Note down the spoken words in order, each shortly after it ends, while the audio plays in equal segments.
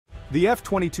The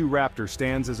F-22 Raptor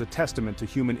stands as a testament to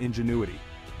human ingenuity.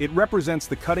 It represents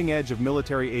the cutting edge of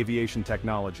military aviation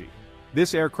technology.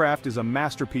 This aircraft is a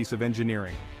masterpiece of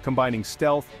engineering, combining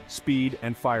stealth, speed,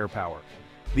 and firepower.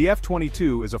 The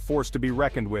F-22 is a force to be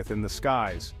reckoned with in the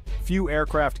skies. Few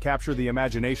aircraft capture the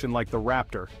imagination like the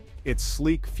Raptor. Its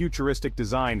sleek, futuristic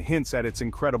design hints at its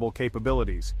incredible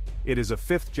capabilities. It is a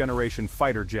fifth-generation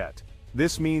fighter jet.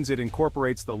 This means it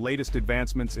incorporates the latest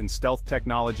advancements in stealth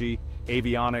technology,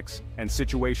 avionics, and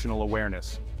situational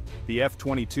awareness. The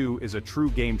F-22 is a true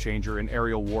game-changer in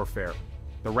aerial warfare.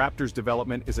 The Raptor's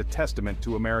development is a testament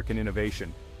to American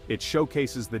innovation. It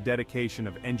showcases the dedication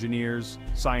of engineers,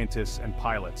 scientists, and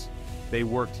pilots. They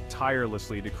worked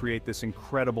tirelessly to create this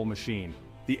incredible machine.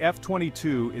 The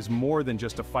F-22 is more than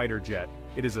just a fighter jet.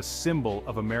 It is a symbol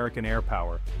of American air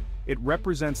power. It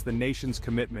represents the nation's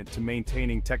commitment to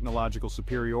maintaining technological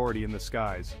superiority in the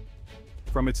skies.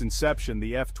 From its inception,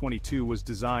 the F-22 was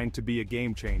designed to be a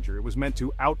game-changer. It was meant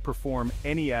to outperform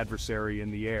any adversary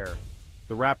in the air.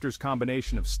 The Raptor's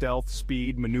combination of stealth,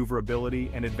 speed,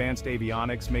 maneuverability, and advanced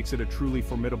avionics makes it a truly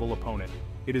formidable opponent.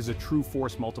 It is a true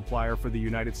force multiplier for the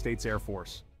United States Air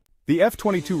Force. The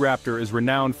F-22 Raptor is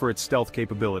renowned for its stealth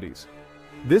capabilities.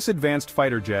 This advanced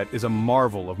fighter jet is a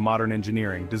marvel of modern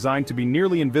engineering, designed to be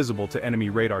nearly invisible to enemy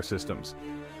radar systems.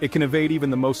 It can evade even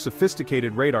the most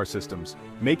sophisticated radar systems,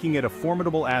 making it a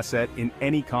formidable asset in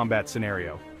any combat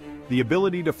scenario. The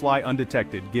ability to fly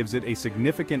undetected gives it a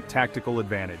significant tactical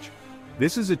advantage.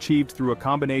 This is achieved through a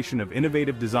combination of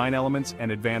innovative design elements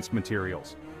and advanced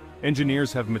materials.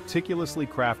 Engineers have meticulously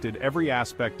crafted every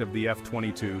aspect of the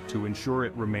F-22 to ensure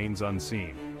it remains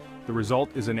unseen. The result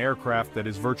is an aircraft that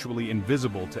is virtually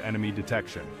invisible to enemy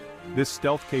detection. This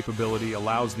stealth capability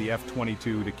allows the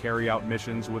F-22 to carry out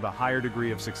missions with a higher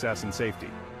degree of success and safety.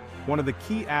 One of the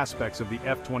key aspects of the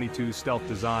F-22's stealth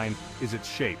design is its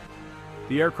shape.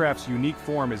 The aircraft's unique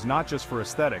form is not just for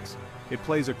aesthetics, it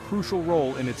plays a crucial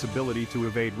role in its ability to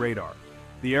evade radar.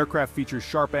 The aircraft features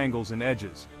sharp angles and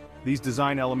edges. These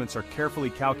design elements are carefully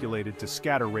calculated to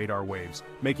scatter radar waves,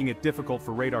 making it difficult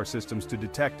for radar systems to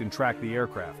detect and track the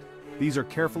aircraft. These are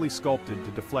carefully sculpted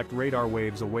to deflect radar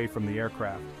waves away from the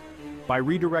aircraft. By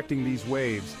redirecting these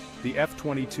waves, the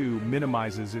F-22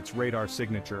 minimizes its radar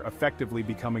signature, effectively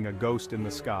becoming a ghost in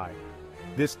the sky.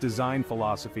 This design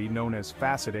philosophy, known as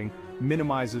faceting,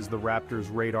 minimizes the Raptor's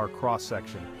radar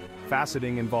cross-section.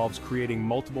 Faceting involves creating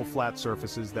multiple flat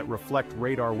surfaces that reflect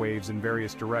radar waves in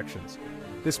various directions.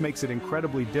 This makes it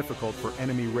incredibly difficult for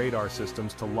enemy radar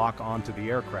systems to lock onto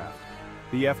the aircraft.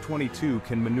 The F-22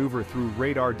 can maneuver through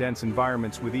radar-dense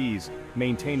environments with ease,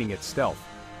 maintaining its stealth.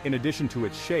 In addition to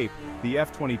its shape, the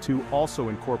F-22 also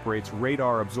incorporates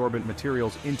radar-absorbent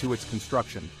materials into its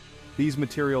construction. These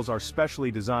materials are specially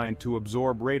designed to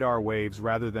absorb radar waves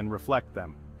rather than reflect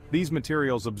them. These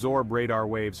materials absorb radar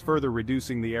waves, further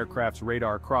reducing the aircraft's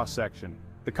radar cross-section.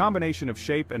 The combination of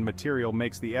shape and material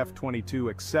makes the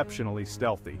F-22 exceptionally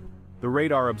stealthy. The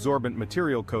radar-absorbent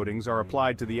material coatings are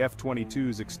applied to the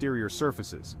F-22's exterior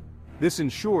surfaces. This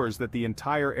ensures that the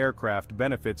entire aircraft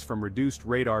benefits from reduced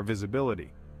radar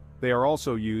visibility. They are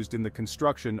also used in the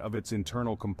construction of its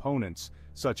internal components,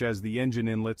 such as the engine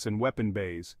inlets and weapon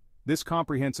bays. This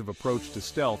comprehensive approach to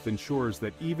stealth ensures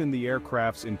that even the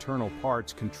aircraft's internal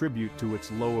parts contribute to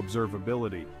its low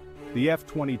observability. The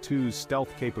F-22's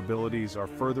stealth capabilities are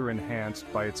further enhanced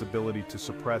by its ability to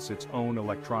suppress its own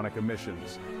electronic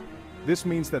emissions. This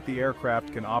means that the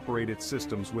aircraft can operate its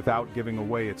systems without giving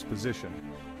away its position.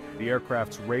 The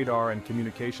aircraft's radar and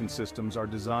communication systems are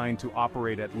designed to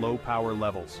operate at low power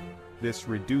levels. This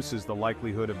reduces the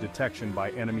likelihood of detection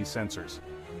by enemy sensors.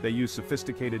 They use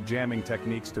sophisticated jamming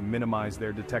techniques to minimize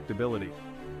their detectability.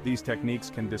 These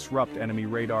techniques can disrupt enemy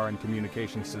radar and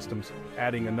communication systems,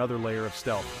 adding another layer of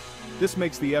stealth. This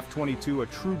makes the F-22 a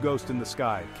true ghost in the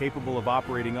sky, capable of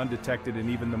operating undetected in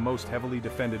even the most heavily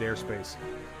defended airspace.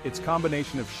 Its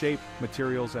combination of shape,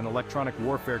 materials, and electronic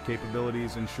warfare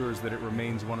capabilities ensures that it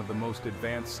remains one of the most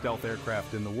advanced stealth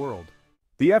aircraft in the world.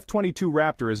 The F-22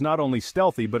 Raptor is not only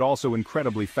stealthy but also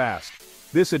incredibly fast.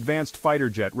 This advanced fighter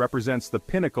jet represents the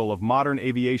pinnacle of modern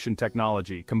aviation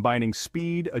technology, combining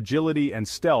speed, agility, and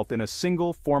stealth in a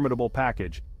single, formidable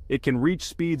package. It can reach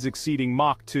speeds exceeding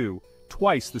Mach 2,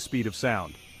 twice the speed of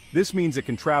sound. This means it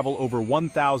can travel over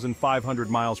 1,500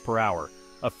 miles per hour,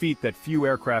 a feat that few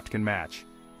aircraft can match.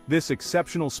 This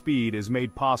exceptional speed is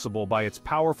made possible by its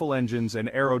powerful engines and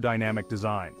aerodynamic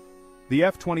design. The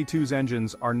F-22's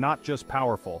engines are not just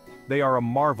powerful, they are a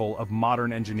marvel of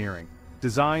modern engineering.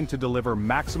 Designed to deliver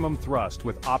maximum thrust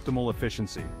with optimal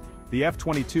efficiency, the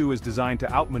F-22 is designed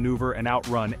to outmaneuver and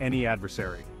outrun any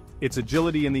adversary. Its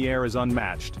agility in the air is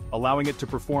unmatched, allowing it to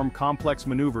perform complex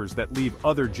maneuvers that leave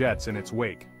other jets in its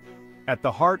wake. At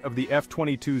the heart of the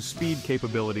F-22's speed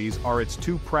capabilities are its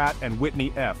two Pratt &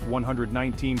 Whitney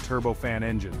F-119 turbofan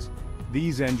engines.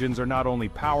 These engines are not only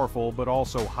powerful but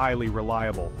also highly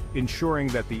reliable, ensuring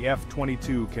that the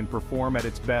F-22 can perform at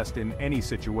its best in any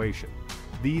situation.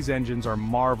 These engines are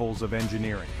marvels of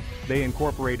engineering. They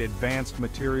incorporate advanced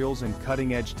materials and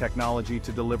cutting-edge technology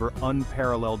to deliver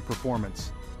unparalleled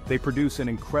performance. They produce an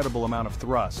incredible amount of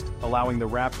thrust, allowing the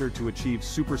Raptor to achieve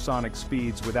supersonic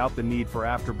speeds without the need for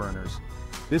afterburners.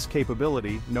 This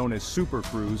capability, known as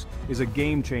supercruise, is a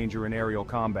game-changer in aerial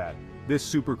combat. This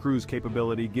supercruise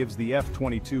capability gives the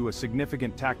F-22 a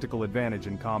significant tactical advantage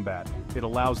in combat. It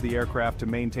allows the aircraft to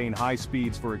maintain high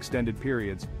speeds for extended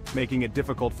periods, making it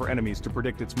difficult for enemies to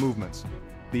predict its movements.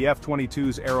 The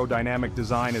F-22's aerodynamic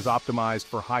design is optimized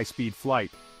for high-speed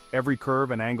flight. Every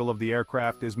curve and angle of the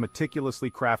aircraft is meticulously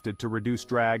crafted to reduce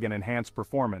drag and enhance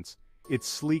performance. Its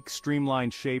sleek,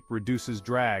 streamlined shape reduces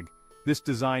drag. This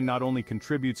design not only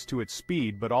contributes to its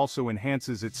speed but also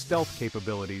enhances its stealth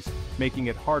capabilities, making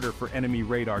it harder for enemy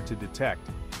radar to detect.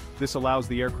 This allows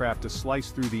the aircraft to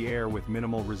slice through the air with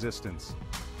minimal resistance.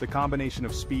 The combination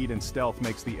of speed and stealth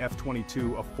makes the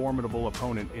F-22 a formidable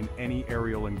opponent in any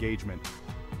aerial engagement.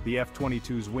 The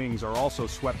F-22's wings are also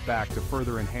swept back to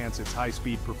further enhance its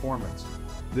high-speed performance.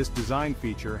 This design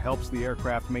feature helps the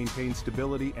aircraft maintain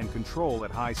stability and control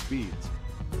at high speeds.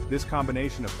 This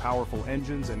combination of powerful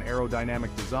engines and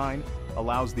aerodynamic design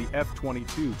allows the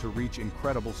F-22 to reach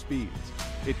incredible speeds.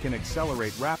 It can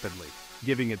accelerate rapidly,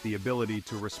 giving it the ability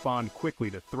to respond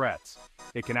quickly to threats.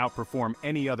 It can outperform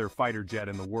any other fighter jet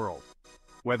in the world.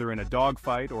 Whether in a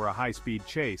dogfight or a high-speed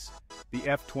chase, the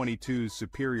F-22's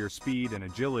superior speed and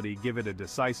agility give it a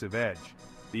decisive edge.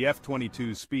 The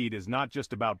F-22's speed is not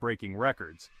just about breaking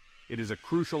records, it is a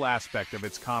crucial aspect of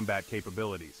its combat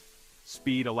capabilities.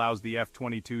 Speed allows the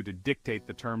F-22 to dictate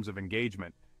the terms of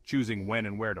engagement, choosing when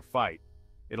and where to fight.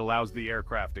 It allows the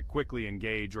aircraft to quickly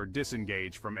engage or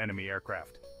disengage from enemy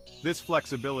aircraft. This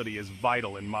flexibility is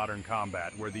vital in modern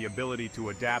combat, where the ability to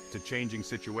adapt to changing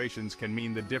situations can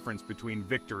mean the difference between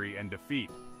victory and defeat.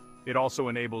 It also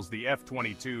enables the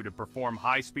F-22 to perform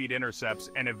high-speed intercepts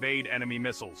and evade enemy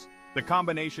missiles. The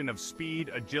combination of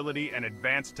speed, agility, and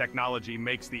advanced technology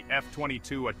makes the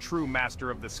F-22 a true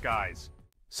master of the skies.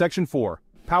 Section 4.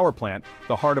 Power Plant,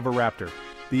 the heart of a Raptor,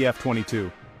 the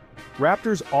F-22.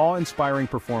 Raptor's awe-inspiring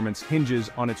performance hinges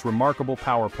on its remarkable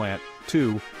power plant,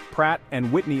 two Pratt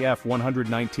 & Whitney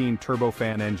F-119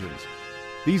 turbofan engines.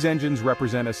 These engines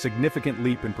represent a significant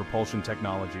leap in propulsion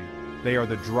technology. They are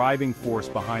the driving force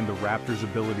behind the Raptor's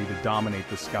ability to dominate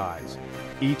the skies.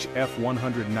 Each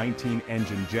F-119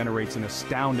 engine generates an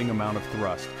astounding amount of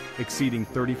thrust, exceeding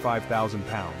 35,000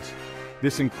 pounds.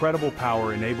 This incredible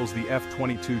power enables the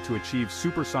F-22 to achieve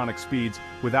supersonic speeds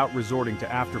without resorting to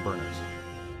afterburners.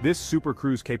 This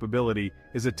supercruise capability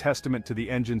is a testament to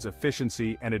the engine's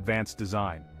efficiency and advanced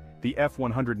design. The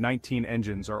F-119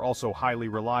 engines are also highly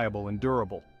reliable and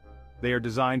durable. They are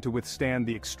designed to withstand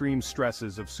the extreme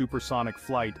stresses of supersonic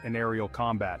flight and aerial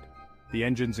combat. The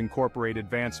engines incorporate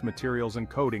advanced materials and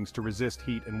coatings to resist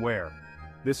heat and wear.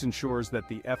 This ensures that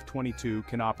the F-22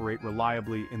 can operate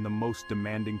reliably in the most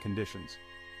demanding conditions.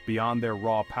 Beyond their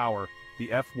raw power,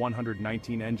 the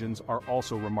F-119 engines are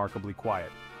also remarkably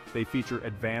quiet. They feature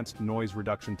advanced noise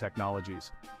reduction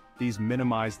technologies. These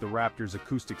minimize the Raptor's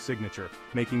acoustic signature,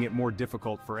 making it more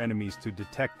difficult for enemies to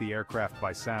detect the aircraft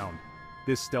by sound.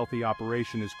 This stealthy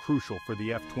operation is crucial for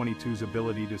the F-22's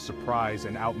ability to surprise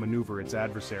and outmaneuver its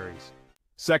adversaries.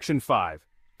 Section 5.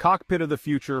 Cockpit of the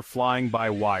future, flying by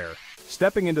wire.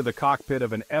 Stepping into the cockpit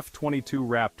of an F-22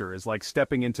 Raptor is like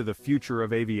stepping into the future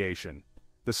of aviation.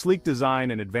 The sleek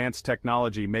design and advanced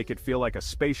technology make it feel like a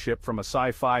spaceship from a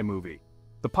sci-fi movie.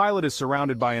 The pilot is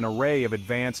surrounded by an array of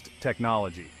advanced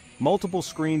technology. Multiple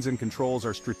screens and controls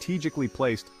are strategically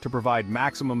placed to provide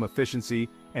maximum efficiency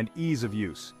and ease of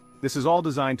use. This is all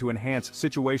designed to enhance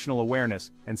situational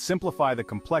awareness and simplify the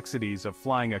complexities of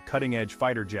flying a cutting-edge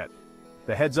fighter jet.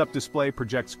 The heads-up display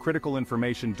projects critical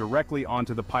information directly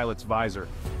onto the pilot's visor,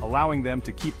 allowing them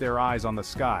to keep their eyes on the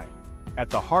sky. At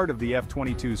the heart of the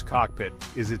F-22's cockpit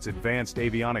is its advanced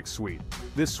avionics suite.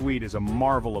 This suite is a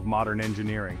marvel of modern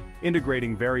engineering,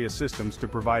 integrating various systems to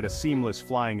provide a seamless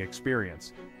flying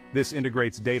experience. This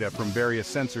integrates data from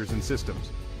various sensors and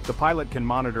systems. The pilot can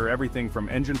monitor everything from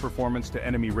engine performance to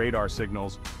enemy radar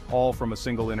signals, all from a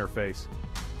single interface.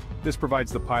 This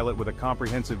provides the pilot with a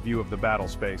comprehensive view of the battle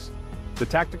space. The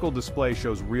tactical display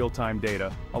shows real-time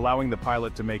data, allowing the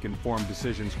pilot to make informed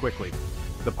decisions quickly.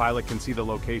 The pilot can see the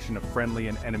location of friendly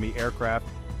and enemy aircraft,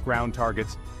 ground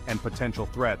targets, and potential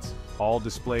threats, all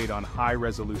displayed on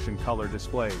high-resolution color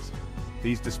displays.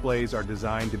 These displays are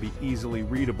designed to be easily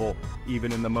readable,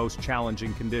 even in the most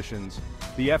challenging conditions.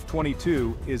 The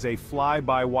F-22 is a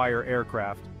fly-by-wire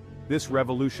aircraft. This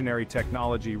revolutionary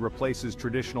technology replaces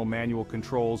traditional manual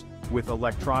controls with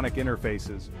electronic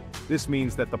interfaces. This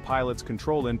means that the pilot's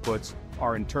control inputs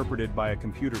are interpreted by a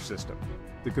computer system.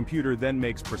 The computer then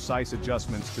makes precise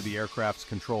adjustments to the aircraft's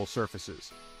control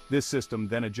surfaces. This system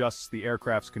then adjusts the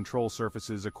aircraft's control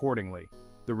surfaces accordingly.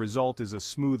 The result is a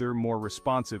smoother, more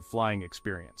responsive flying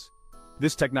experience.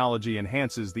 This technology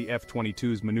enhances the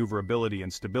F-22's maneuverability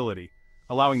and stability,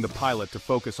 allowing the pilot to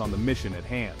focus on the mission at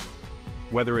hand.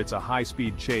 Whether it's a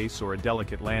high-speed chase or a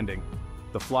delicate landing,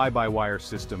 the fly-by-wire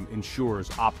system ensures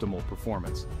optimal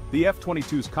performance. The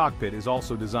F-22's cockpit is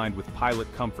also designed with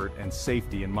pilot comfort and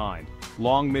safety in mind.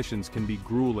 Long missions can be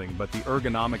grueling, but the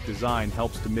ergonomic design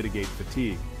helps to mitigate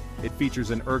fatigue. It features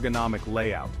an ergonomic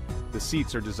layout. The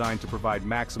seats are designed to provide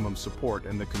maximum support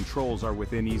and the controls are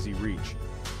within easy reach.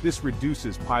 This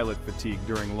reduces pilot fatigue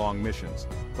during long missions.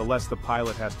 The less the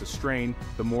pilot has to strain,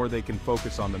 the more they can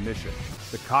focus on the mission.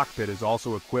 The cockpit is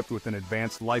also equipped with an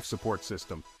advanced life support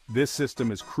system. This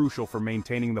system is crucial for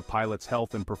maintaining the pilot's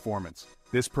health and performance.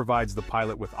 This provides the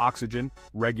pilot with oxygen,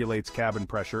 regulates cabin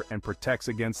pressure, and protects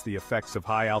against the effects of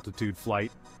high-altitude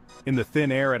flight. In the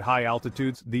thin air at high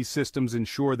altitudes, these systems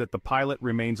ensure that the pilot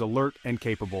remains alert and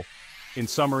capable. In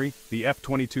summary, the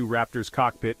F-22 Raptor's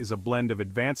cockpit is a blend of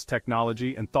advanced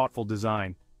technology and thoughtful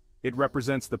design. It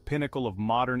represents the pinnacle of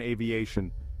modern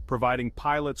aviation, providing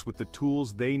pilots with the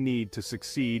tools they need to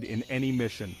succeed in any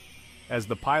mission. As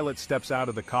the pilot steps out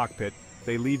of the cockpit,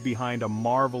 they leave behind a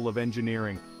marvel of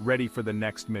engineering, ready for the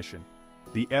next mission.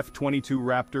 The F-22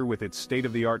 Raptor, with its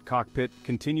state-of-the-art cockpit,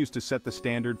 continues to set the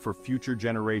standard for future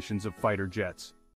generations of fighter jets.